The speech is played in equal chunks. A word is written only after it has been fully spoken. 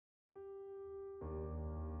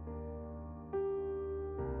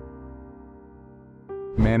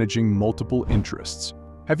managing multiple interests.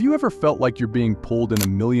 Have you ever felt like you're being pulled in a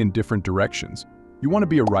million different directions? You want to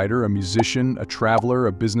be a writer, a musician, a traveler,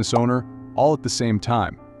 a business owner, all at the same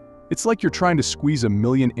time. It's like you're trying to squeeze a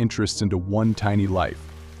million interests into one tiny life.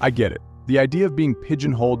 I get it. The idea of being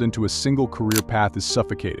pigeonholed into a single career path is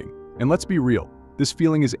suffocating. And let's be real, this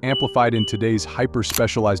feeling is amplified in today's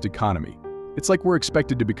hyper-specialized economy. It's like we're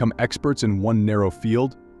expected to become experts in one narrow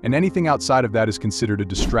field, and anything outside of that is considered a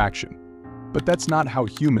distraction. But that's not how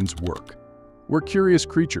humans work. We're curious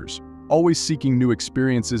creatures, always seeking new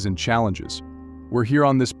experiences and challenges. We're here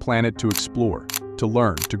on this planet to explore, to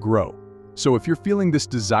learn, to grow. So if you're feeling this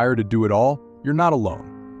desire to do it all, you're not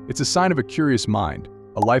alone. It's a sign of a curious mind,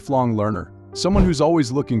 a lifelong learner, someone who's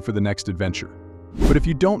always looking for the next adventure. But if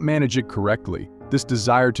you don't manage it correctly, this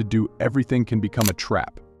desire to do everything can become a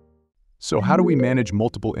trap. So how do we manage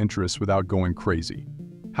multiple interests without going crazy?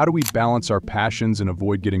 How do we balance our passions and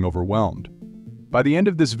avoid getting overwhelmed? By the end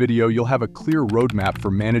of this video, you'll have a clear roadmap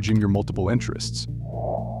for managing your multiple interests.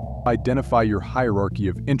 Identify your hierarchy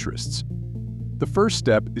of interests. The first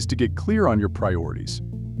step is to get clear on your priorities.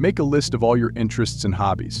 Make a list of all your interests and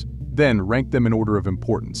hobbies, then rank them in order of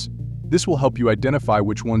importance. This will help you identify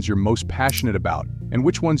which ones you're most passionate about and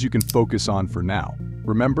which ones you can focus on for now.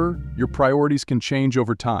 Remember, your priorities can change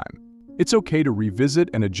over time. It's okay to revisit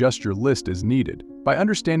and adjust your list as needed. By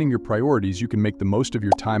understanding your priorities, you can make the most of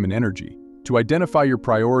your time and energy. To identify your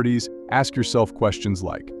priorities, ask yourself questions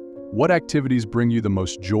like, what activities bring you the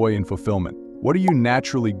most joy and fulfillment? What are you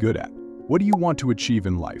naturally good at? What do you want to achieve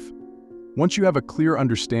in life? Once you have a clear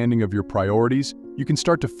understanding of your priorities, you can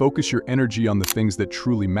start to focus your energy on the things that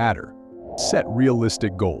truly matter. Set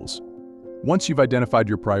realistic goals. Once you've identified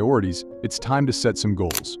your priorities, it's time to set some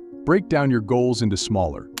goals. Break down your goals into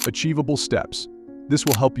smaller, achievable steps. This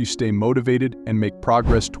will help you stay motivated and make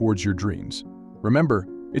progress towards your dreams. Remember,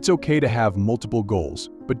 it's okay to have multiple goals,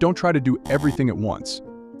 but don't try to do everything at once.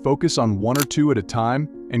 Focus on one or two at a time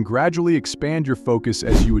and gradually expand your focus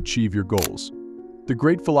as you achieve your goals. The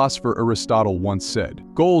great philosopher Aristotle once said,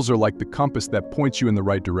 "Goals are like the compass that points you in the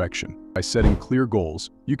right direction." By setting clear goals,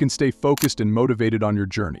 you can stay focused and motivated on your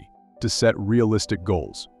journey. To set realistic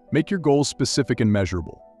goals, make your goals specific and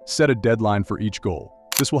measurable. Set a deadline for each goal.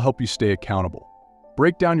 This will help you stay accountable.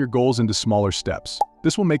 Break down your goals into smaller steps.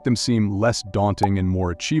 This will make them seem less daunting and more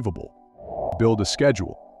achievable. Build a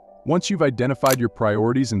schedule. Once you've identified your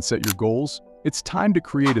priorities and set your goals, it's time to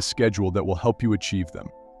create a schedule that will help you achieve them.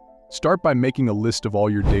 Start by making a list of all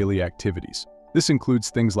your daily activities. This includes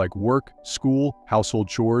things like work, school, household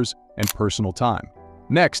chores, and personal time.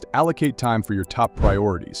 Next, allocate time for your top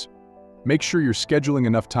priorities. Make sure you're scheduling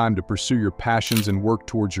enough time to pursue your passions and work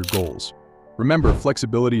towards your goals. Remember,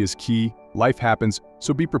 flexibility is key, life happens,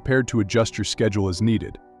 so be prepared to adjust your schedule as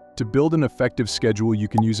needed. To build an effective schedule, you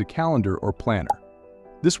can use a calendar or planner.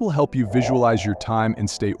 This will help you visualize your time and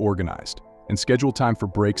stay organized, and schedule time for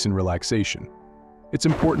breaks and relaxation. It's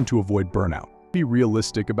important to avoid burnout. Be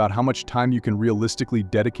realistic about how much time you can realistically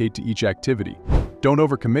dedicate to each activity. Don't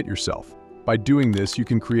overcommit yourself. By doing this, you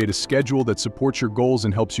can create a schedule that supports your goals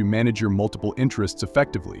and helps you manage your multiple interests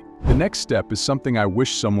effectively. The next step is something I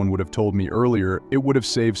wish someone would have told me earlier. It would have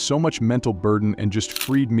saved so much mental burden and just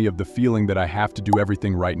freed me of the feeling that I have to do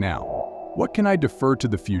everything right now. What can I defer to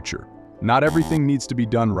the future? Not everything needs to be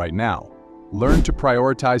done right now. Learn to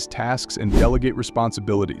prioritize tasks and delegate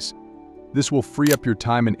responsibilities. This will free up your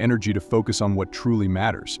time and energy to focus on what truly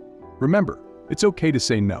matters. Remember, it's okay to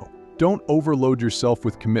say no. Don't overload yourself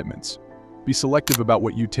with commitments. Be selective about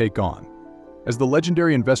what you take on. As the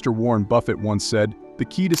legendary investor Warren Buffett once said, the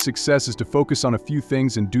key to success is to focus on a few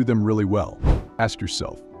things and do them really well. Ask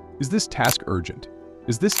yourself, is this task urgent?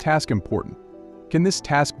 Is this task important? Can this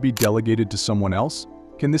task be delegated to someone else?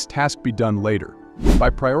 Can this task be done later? By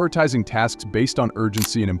prioritizing tasks based on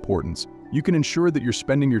urgency and importance, you can ensure that you're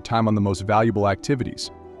spending your time on the most valuable activities.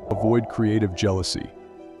 Avoid creative jealousy.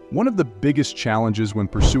 One of the biggest challenges when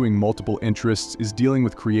pursuing multiple interests is dealing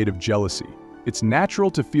with creative jealousy. It's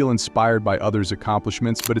natural to feel inspired by others'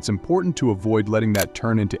 accomplishments, but it's important to avoid letting that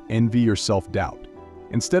turn into envy or self-doubt.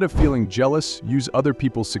 Instead of feeling jealous, use other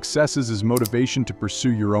people's successes as motivation to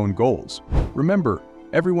pursue your own goals. Remember,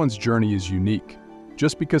 everyone's journey is unique.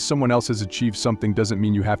 Just because someone else has achieved something doesn't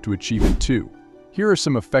mean you have to achieve it too. Here are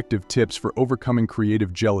some effective tips for overcoming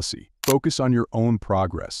creative jealousy. Focus on your own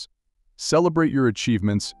progress. Celebrate your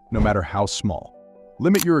achievements, no matter how small.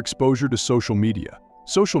 Limit your exposure to social media.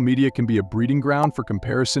 Social media can be a breeding ground for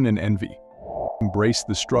comparison and envy. Embrace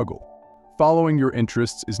the struggle. Following your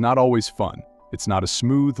interests is not always fun. It's not a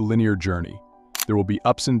smooth, linear journey. There will be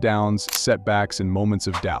ups and downs, setbacks, and moments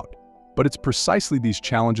of doubt. But it's precisely these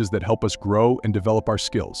challenges that help us grow and develop our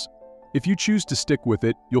skills. If you choose to stick with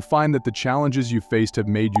it, you'll find that the challenges you faced have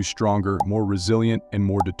made you stronger, more resilient, and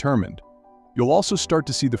more determined. You'll also start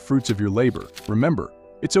to see the fruits of your labor. Remember,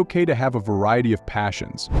 it's okay to have a variety of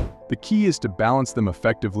passions. The key is to balance them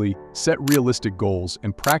effectively, set realistic goals,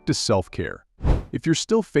 and practice self-care. If you're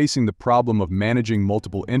still facing the problem of managing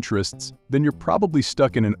multiple interests, then you're probably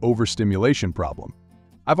stuck in an overstimulation problem.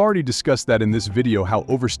 I've already discussed that in this video, how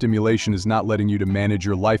overstimulation is not letting you to manage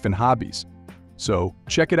your life and hobbies. So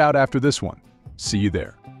check it out after this one. See you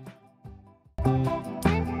there.